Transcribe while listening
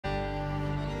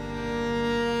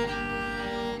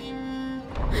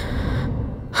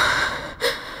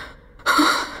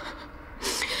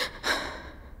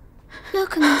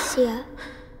Amicia.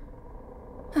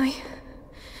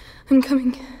 I'm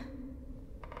coming.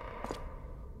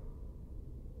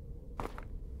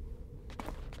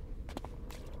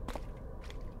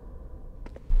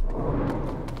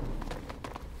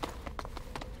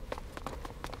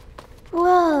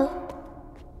 Whoa.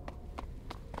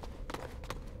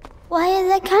 Why are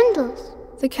there candles?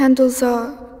 The candles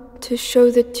are to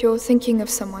show that you're thinking of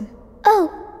someone.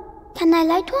 Oh, can I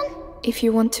light one? If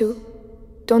you want to.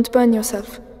 Don't burn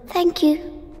yourself. Thank you.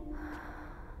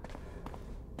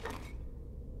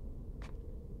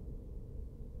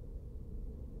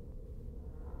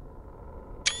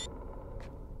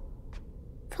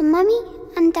 For Mummy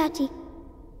and Daddy.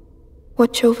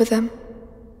 Watch over them.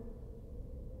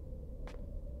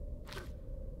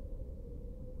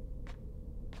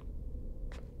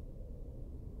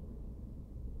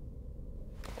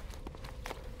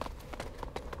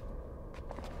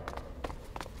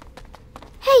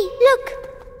 Hey, look!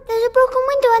 There's a broken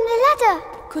window on the ladder.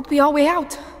 Could be our way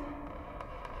out.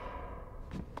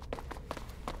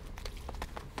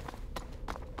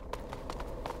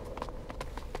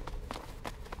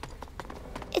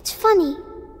 It's funny,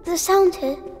 the sound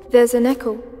here. There's an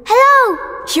echo.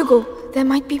 Hello! Hugo, there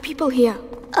might be people here.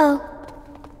 Oh.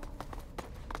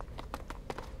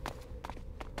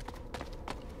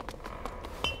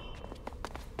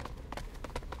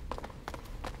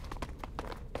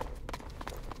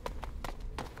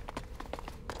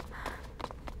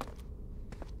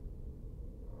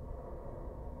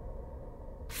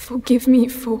 Forgive me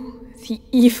for the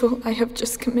evil I have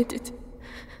just committed.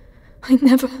 I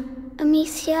never...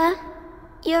 Amicia,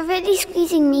 you're really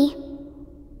squeezing me.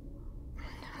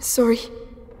 Sorry.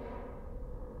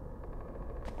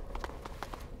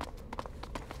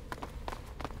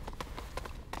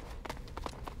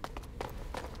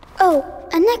 Oh,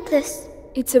 a necklace.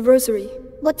 It's a rosary.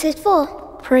 What's it for?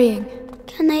 Praying.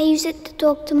 Can I use it to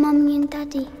talk to Mommy and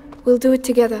Daddy? We'll do it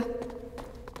together.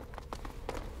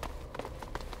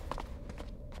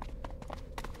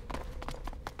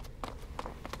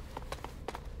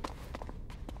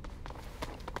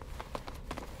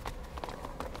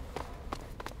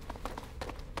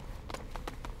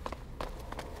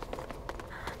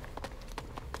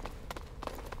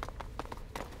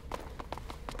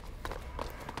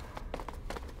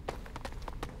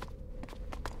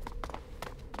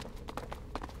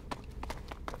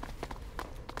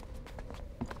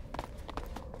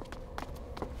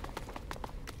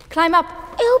 Climb up.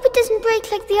 I hope it doesn't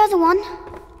break like the other one.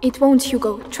 It won't,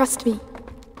 Hugo. Trust me.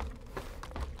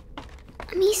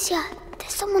 Amicia,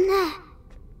 there's someone there.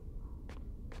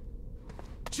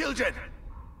 Children!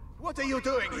 What are you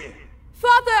doing here?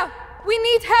 Father! We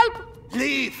need help!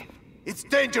 Leave! It's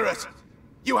dangerous!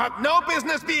 You have no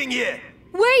business being here!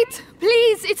 Wait!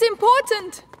 Please! It's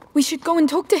important! We should go and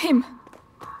talk to him.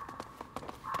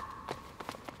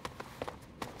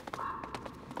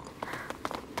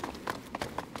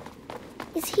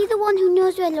 Is he the one who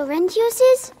knows where Laurentius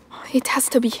is? It has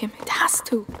to be him. It has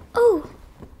to. Oh,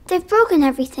 they've broken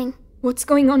everything. What's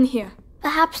going on here?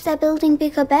 Perhaps they're building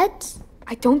bigger beds?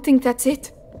 I don't think that's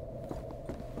it.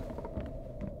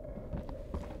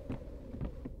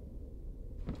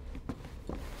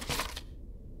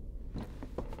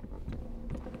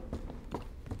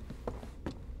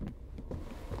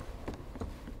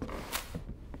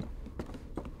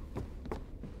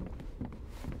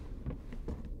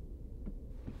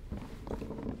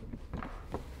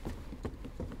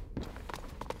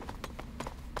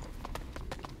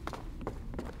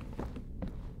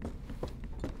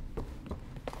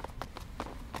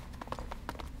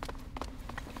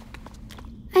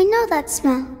 I know that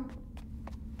smell.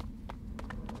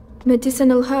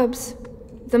 Medicinal herbs.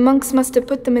 The monks must have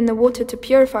put them in the water to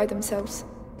purify themselves.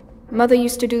 Mother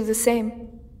used to do the same.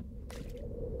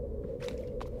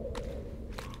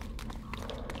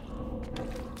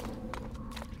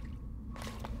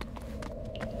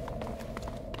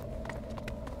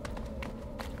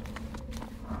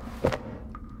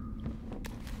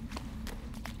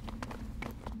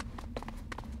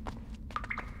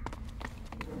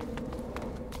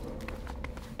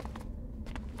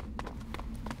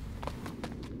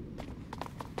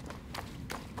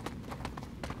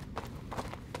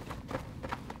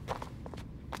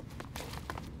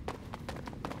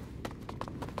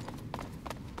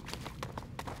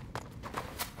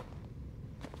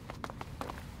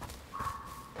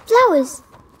 Flowers.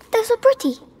 They're so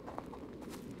pretty.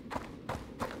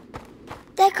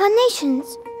 They're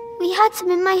carnations. We had some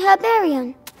in my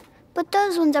herbarium. But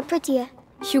those ones are prettier.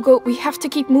 Hugo, we have to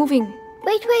keep moving.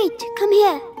 Wait, come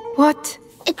here. What?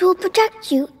 It will protect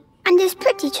you, and it's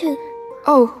pretty too.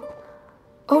 Oh.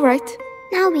 All right.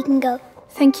 Now we can go.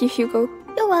 Thank you, Hugo.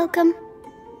 You're welcome.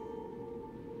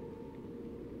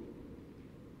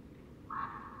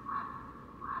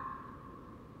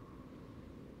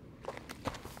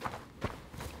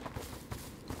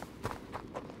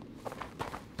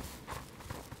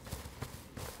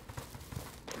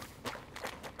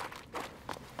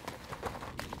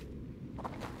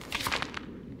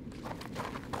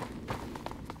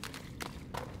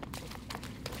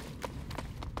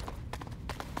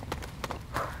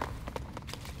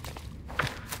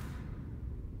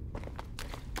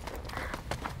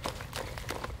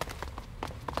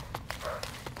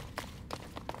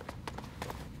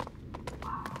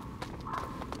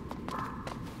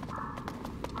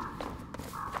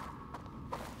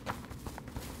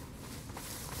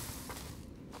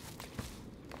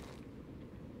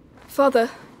 Father.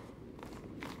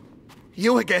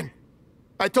 You again.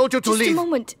 I told you to leave. Just a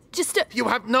moment. You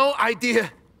have no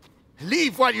idea.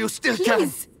 Leave while you still can.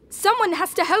 Please! Someone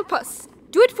has to help us.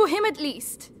 Do it for him at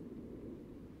least.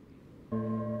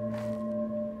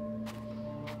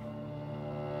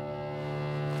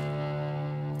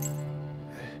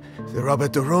 The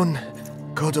Robert de Rune,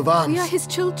 coat of arms. We are his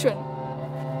children.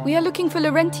 We are looking for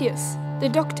Laurentius, the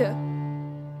doctor.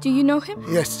 Do you know him?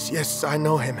 Yes, I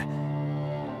know him.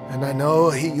 And I know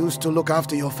he used to look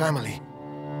after your family.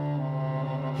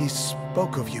 He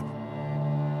spoke of you.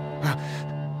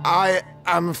 I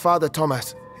am Father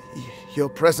Thomas. Your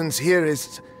presence here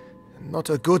is not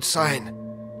a good sign.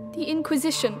 The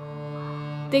Inquisition.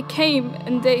 They came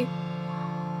and they...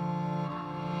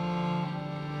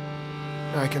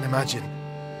 I can imagine.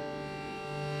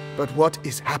 But what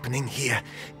is happening here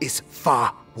is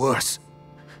far worse.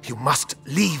 You must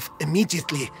leave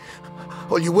immediately,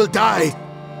 or you will die.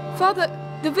 Father,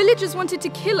 the villagers wanted to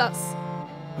kill us.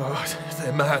 Oh,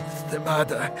 they're mad.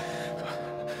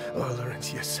 Oh,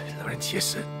 Laurentius.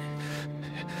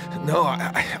 No,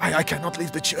 I cannot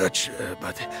leave the church,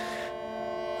 but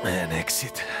an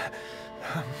exit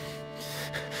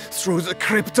through the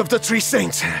crypt of the Three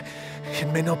Saints. It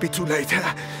may not be too late.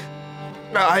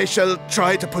 I shall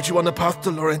try to put you on the path to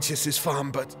Laurentius's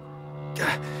farm, but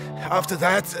after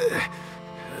that,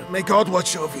 may God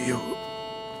watch over you.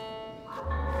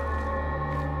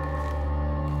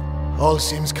 All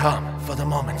seems calm for the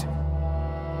moment.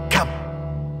 Come.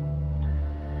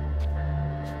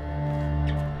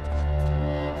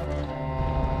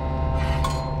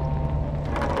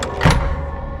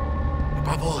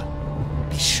 Above all,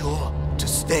 be sure to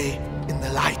stay in the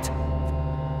light.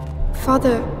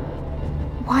 Father,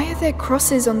 why are there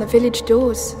crosses on the village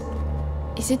doors?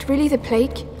 Is it really the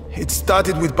plague? It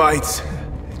started with bites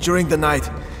during the night.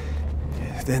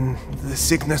 Then the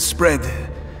sickness spread.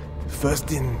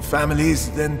 First in families,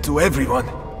 then to everyone.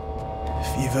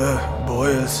 Fever,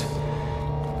 boils.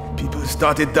 People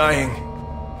started dying.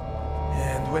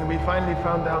 And when we finally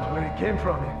found out where it came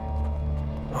from,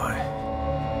 why,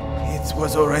 it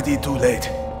was already too late.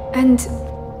 And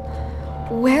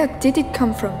where did it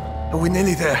come from? We're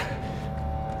nearly there.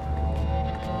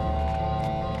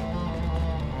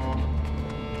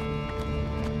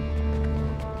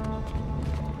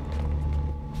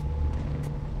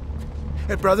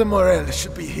 Brother Morel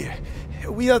should be here.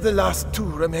 We are the last two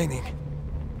remaining.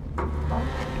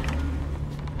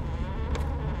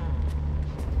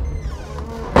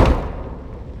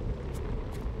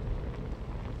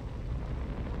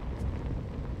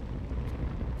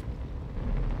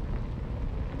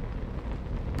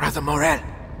 Brother Morel.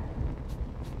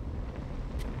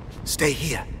 Stay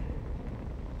here.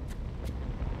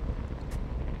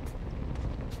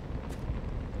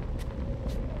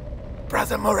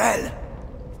 Brother Morel.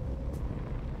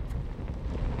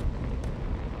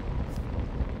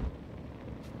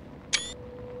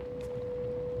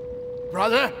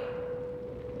 Brother?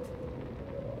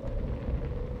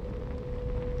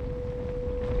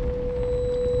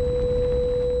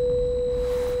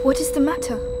 What is the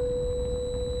matter?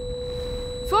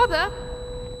 Father?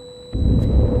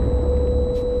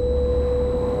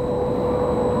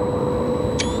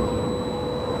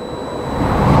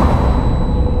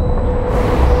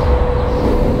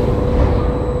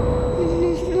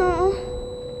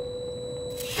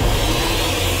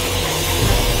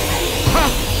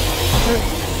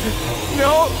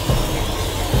 No!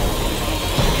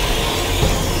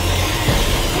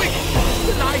 Quick!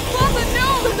 The knife! Father, no!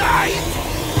 The knife!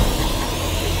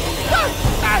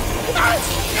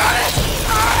 Got it!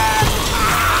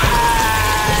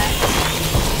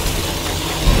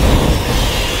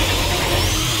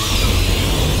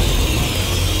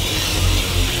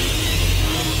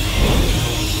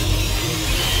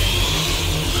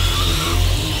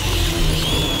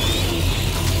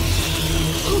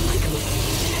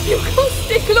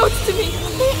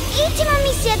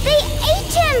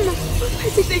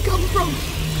 come from?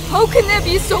 How can there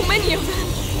be so many of them?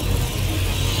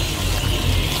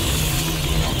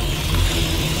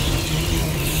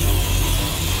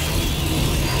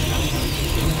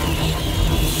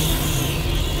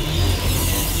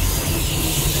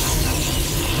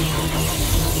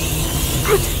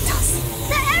 Protect us!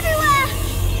 They're everywhere!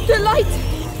 The light!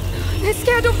 They're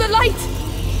scared of the light!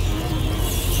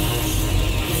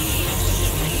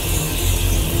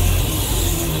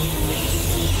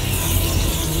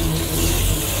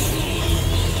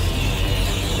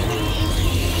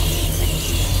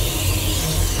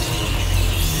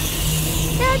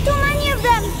 There are too many of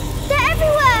them! They're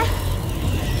everywhere!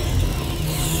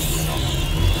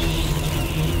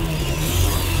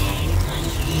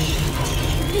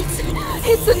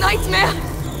 It's a nightmare!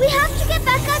 We have to get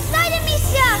back outside,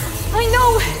 Amicia! I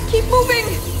know! Keep moving!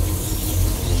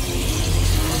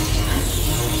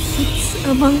 It's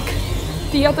a monk.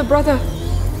 The other brother.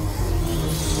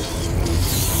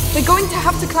 We're going to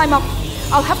have to climb up.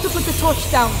 I'll have to put the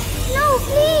torch down. No,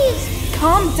 please!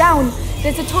 Calm down.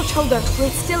 There's a torch holder.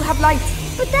 We'll still have light.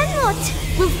 But then what?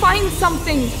 We'll find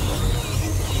something.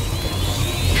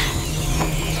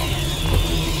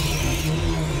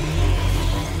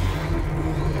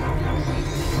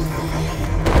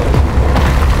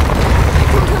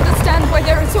 I don't understand why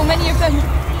there are so many of them.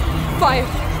 Fire.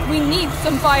 We need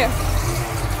some fire.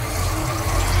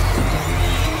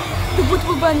 The wood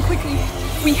will burn quickly.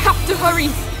 We have to hurry.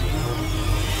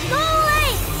 Go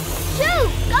away! Shoo!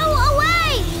 Go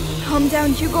away! Calm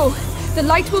down, Hugo. The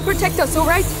light will protect us, all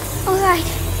right? All right.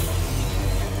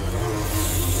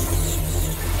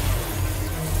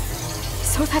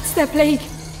 So that's their plague.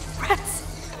 Rats.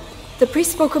 The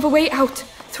priest spoke of a way out,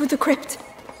 through the crypt.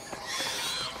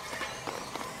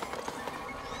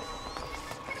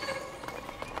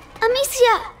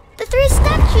 Amicia! The 3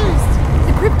 statues!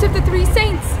 The crypt of the 3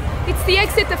 saints. It's the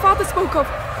exit the father spoke of.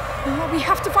 We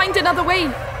have to find another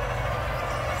way.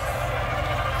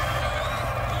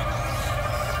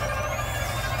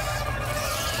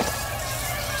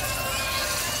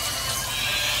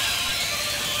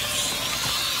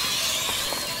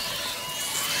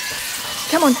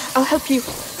 Come on, I'll help you.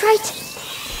 Right.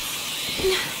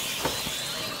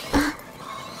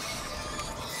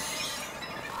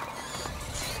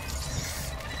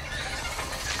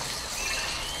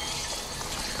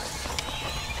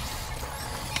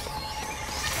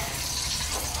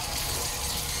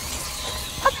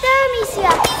 Up there,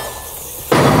 Amicia.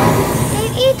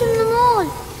 They've eaten them all.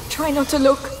 Try not to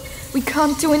look. We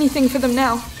can't do anything for them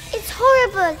now. It's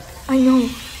horrible. I know.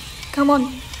 Come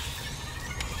on.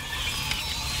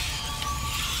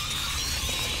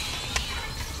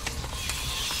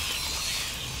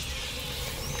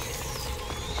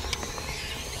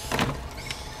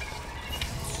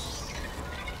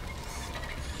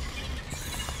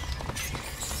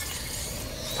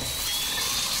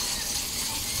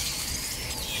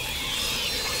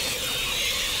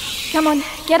 Come on,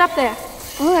 get up there.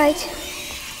 All right.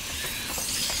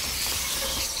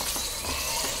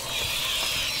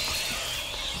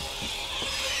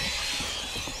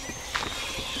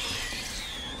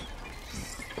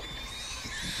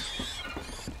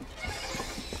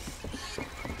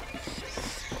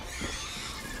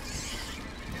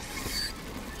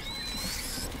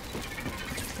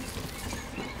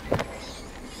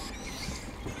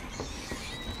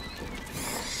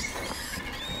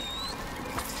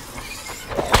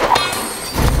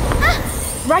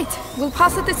 Right, we'll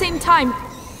pass at the same time.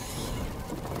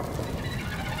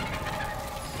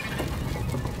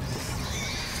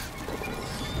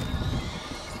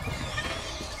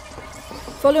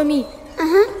 Follow me.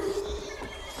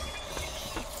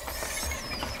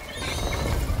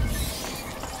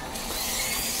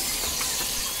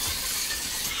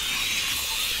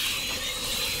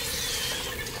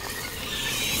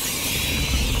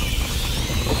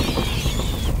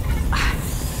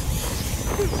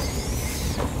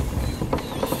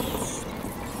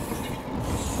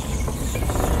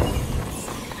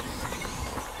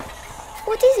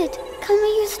 What is it? Can we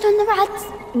use it on the rats?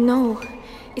 No,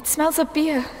 it smells of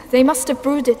beer. They must have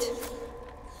brewed it.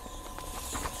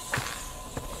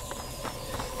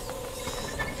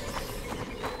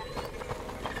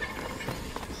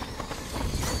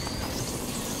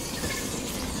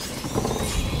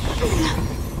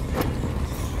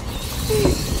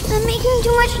 They're making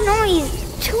too much noise.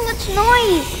 Too much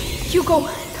noise. Hugo,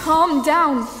 calm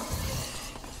down.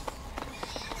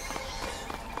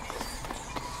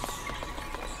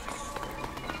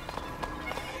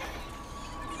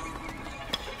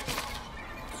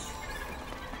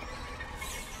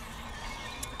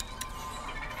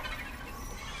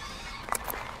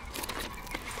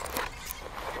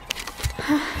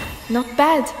 Not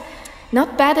bad.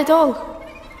 Not bad at all.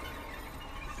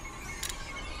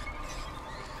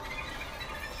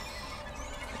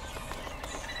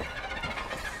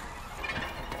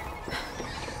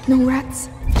 No rats.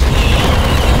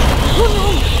 Oh no!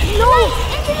 No!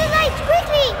 Into the light,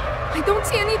 quickly! I don't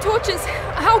see any torches.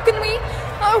 How can we...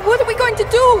 what are we going to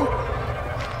do?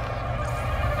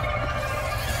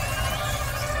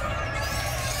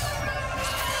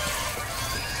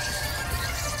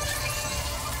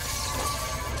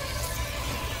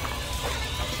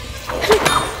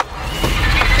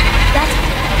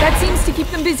 That seems to keep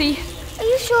them busy. Are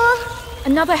you sure?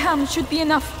 Another ham should be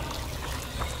enough.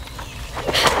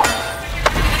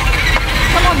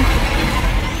 Come on.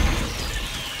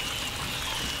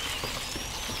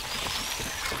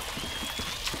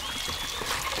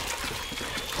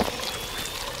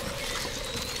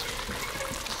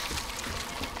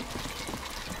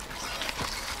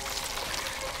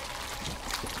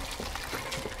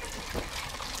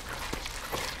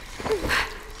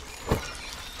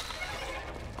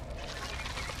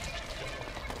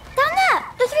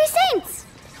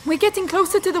 We're getting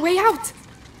closer to the way out.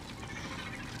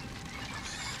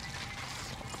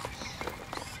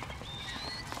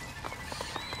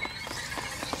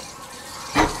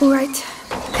 All right,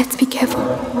 let's be careful.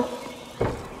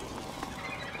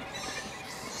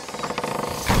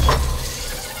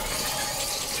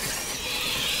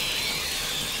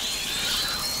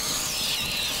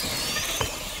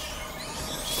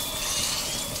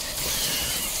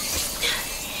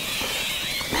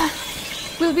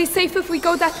 We'll be safe if we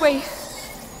go that way.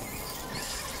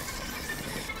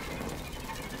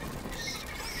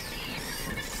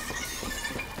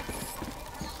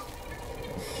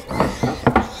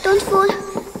 Don't fall.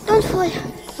 Don't fall.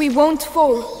 We won't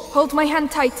fall. Hold my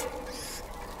hand tight.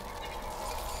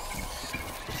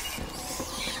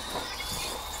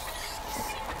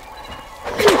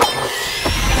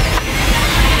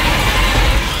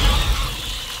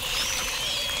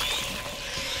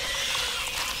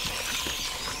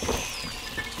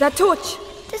 That torch!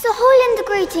 There's a hole in the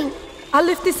grating. I'll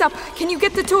lift this up. Can you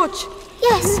get the torch?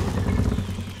 Yes.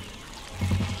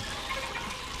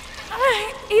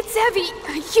 It's heavy.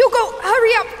 Hugo,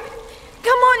 hurry up!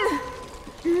 Come on!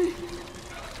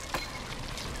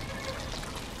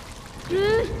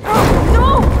 Oh, no!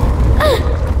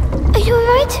 Are you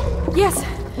alright? Yes.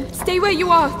 Stay where you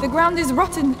are. The ground is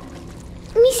rotten.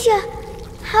 Amicia,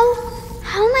 how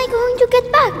am I going to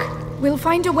get back? We'll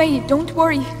find a way. Don't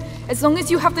worry. As long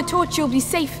as you have the torch, you'll be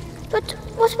safe. But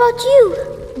what about you?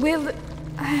 We'll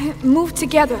move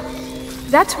together.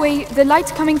 That way, the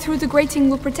light coming through the grating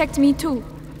will protect me too.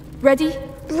 Ready?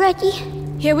 Ready.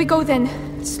 Here we go then.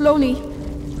 Slowly.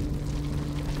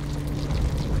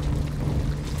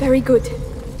 Very good.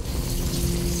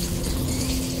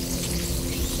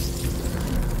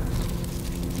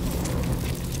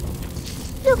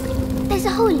 Look, there's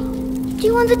a hole. Do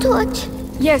you want the torch?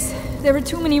 Yes, there are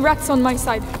too many rats on my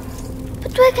side.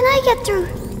 But where can I get through?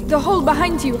 The hole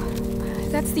behind you.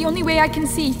 That's the only way I can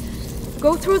see.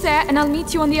 Go through there and I'll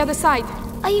meet you on the other side.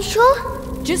 Are you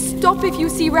sure? Just stop if you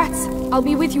see rats. I'll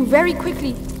be with you very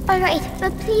quickly. Alright,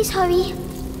 but please hurry.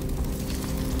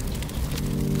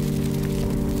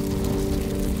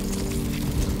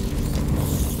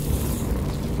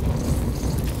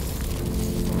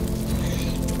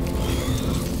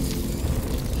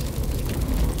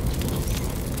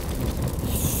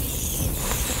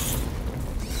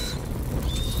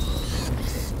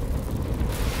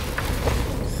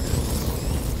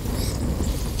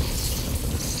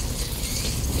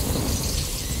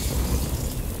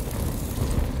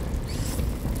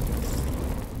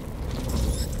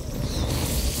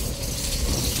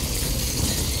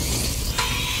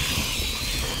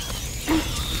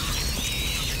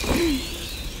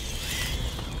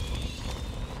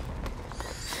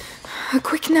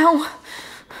 Quick now.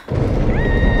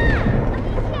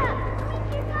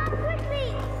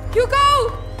 Hugo!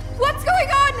 What's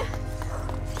going on?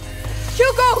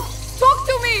 Hugo! Talk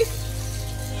to me!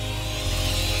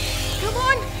 Come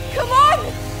on! Come on!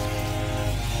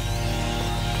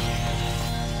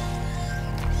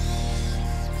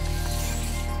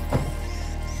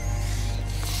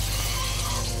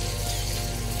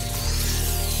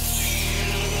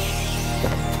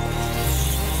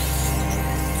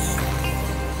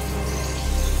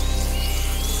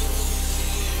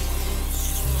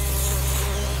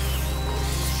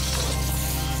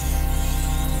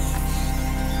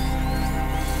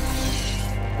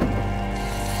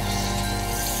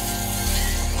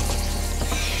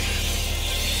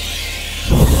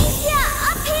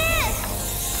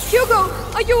 Hugo,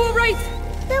 are you alright?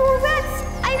 There were rats.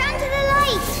 I ran to the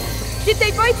light. Did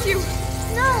they bite you?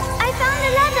 No, I found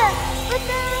a ladder, but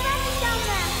there are rats down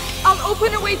there. I'll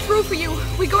open a way through for you.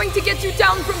 We're going to get you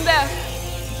down from there.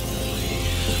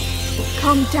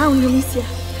 Calm down, Amicia.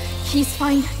 He's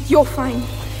fine. You're fine.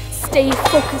 Stay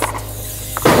focused.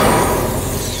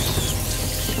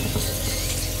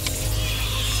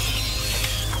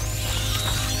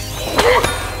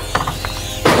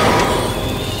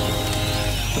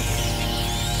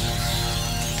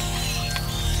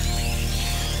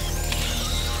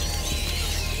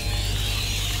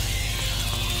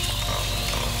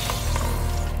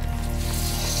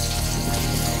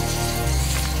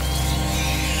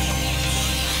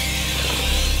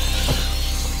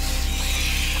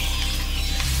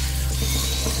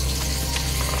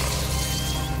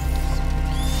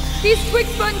 These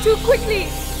twigs burn too quickly.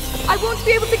 I won't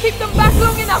be able to keep them back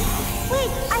long enough. Wait,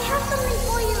 I have something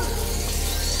for you.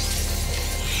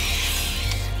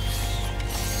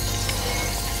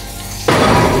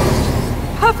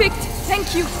 Perfect.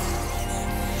 Thank you.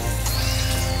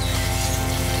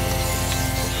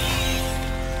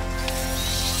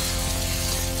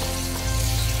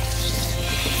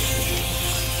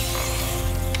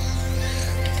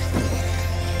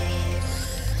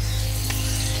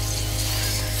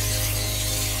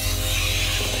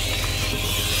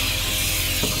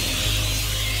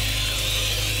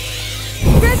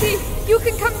 You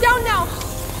can come down now!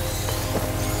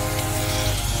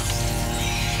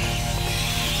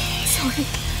 Sorry,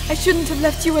 I shouldn't have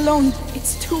left you alone.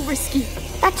 It's too risky.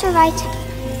 That's all right.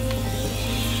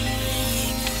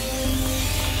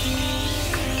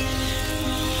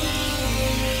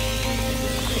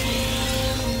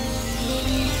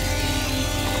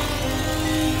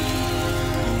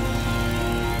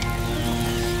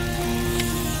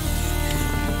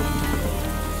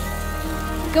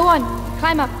 Go on,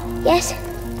 climb up. Yes.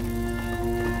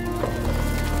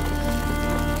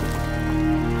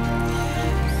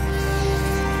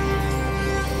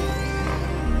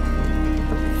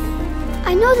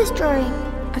 I know this drawing.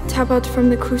 A tabard from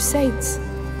the Crusades.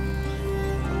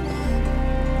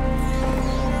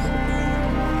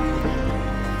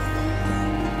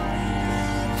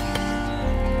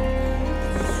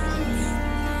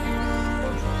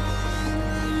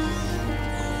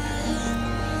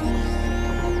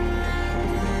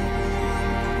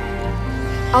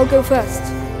 I'll go first.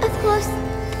 Of course.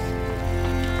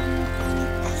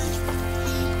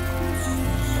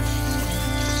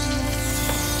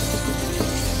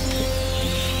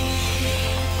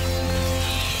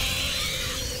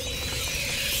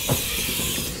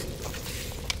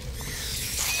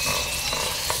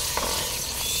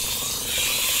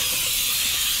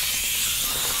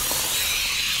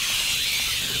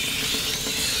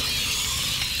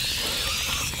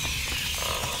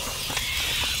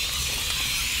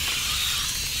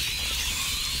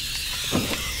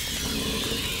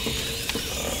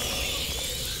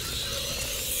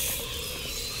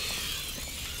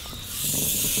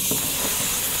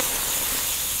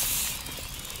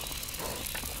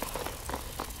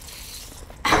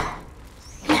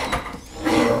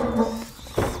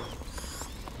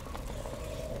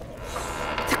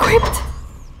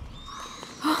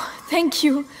 Thank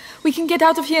you. We can get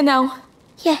out of here now.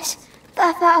 Yes,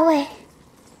 far, far away.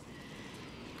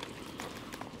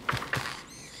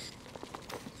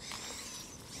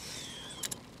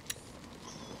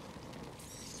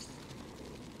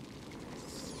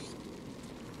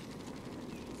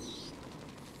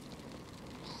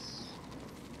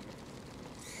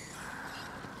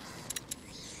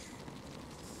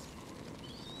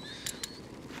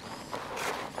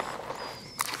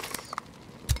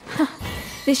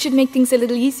 This should make things a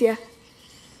little easier.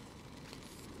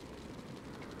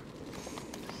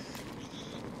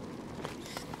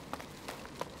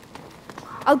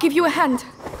 I'll give you a hand.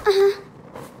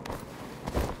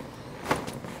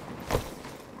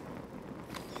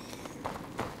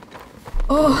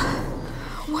 Oh,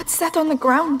 what's that on the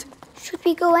ground? Should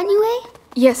we go anyway?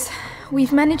 Yes,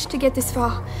 we've managed to get this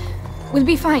far. We'll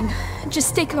be fine. Just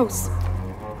stay close.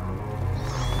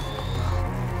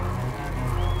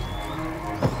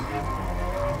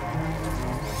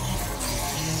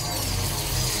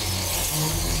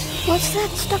 What's that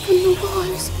stuff on the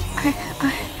walls?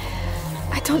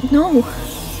 I don't know.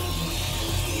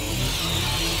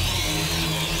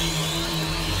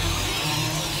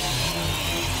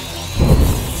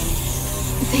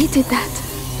 They did that.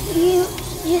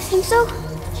 You think so?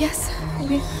 Yes,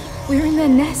 we're in their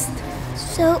nest.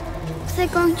 So they're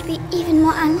going to be even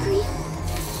more angry?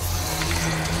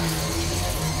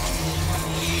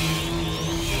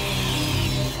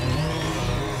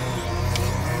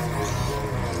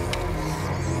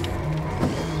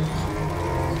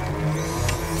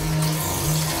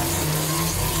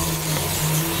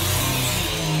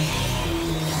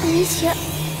 Amicia,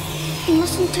 you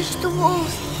mustn't touch the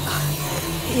walls.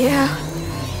 Yeah.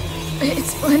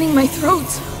 It's burning my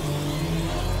throat.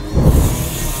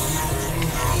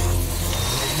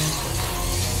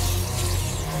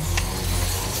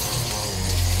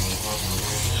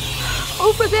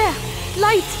 Over there!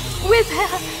 Light!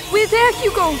 We're there,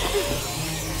 Hugo!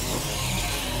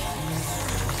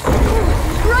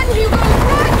 Run, Hugo!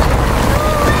 Run!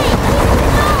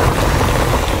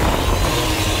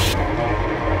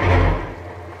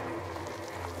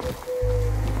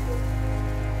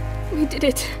 We did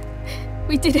it.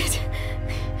 We did it.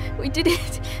 We did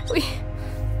it.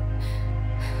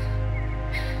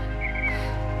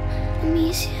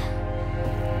 Amicia,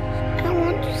 I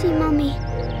want to see Mommy.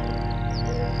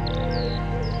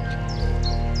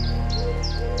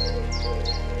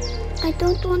 I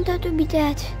don't want her to be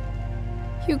dead.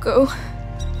 Hugo.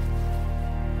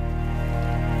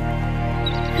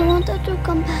 I want her to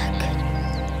come back.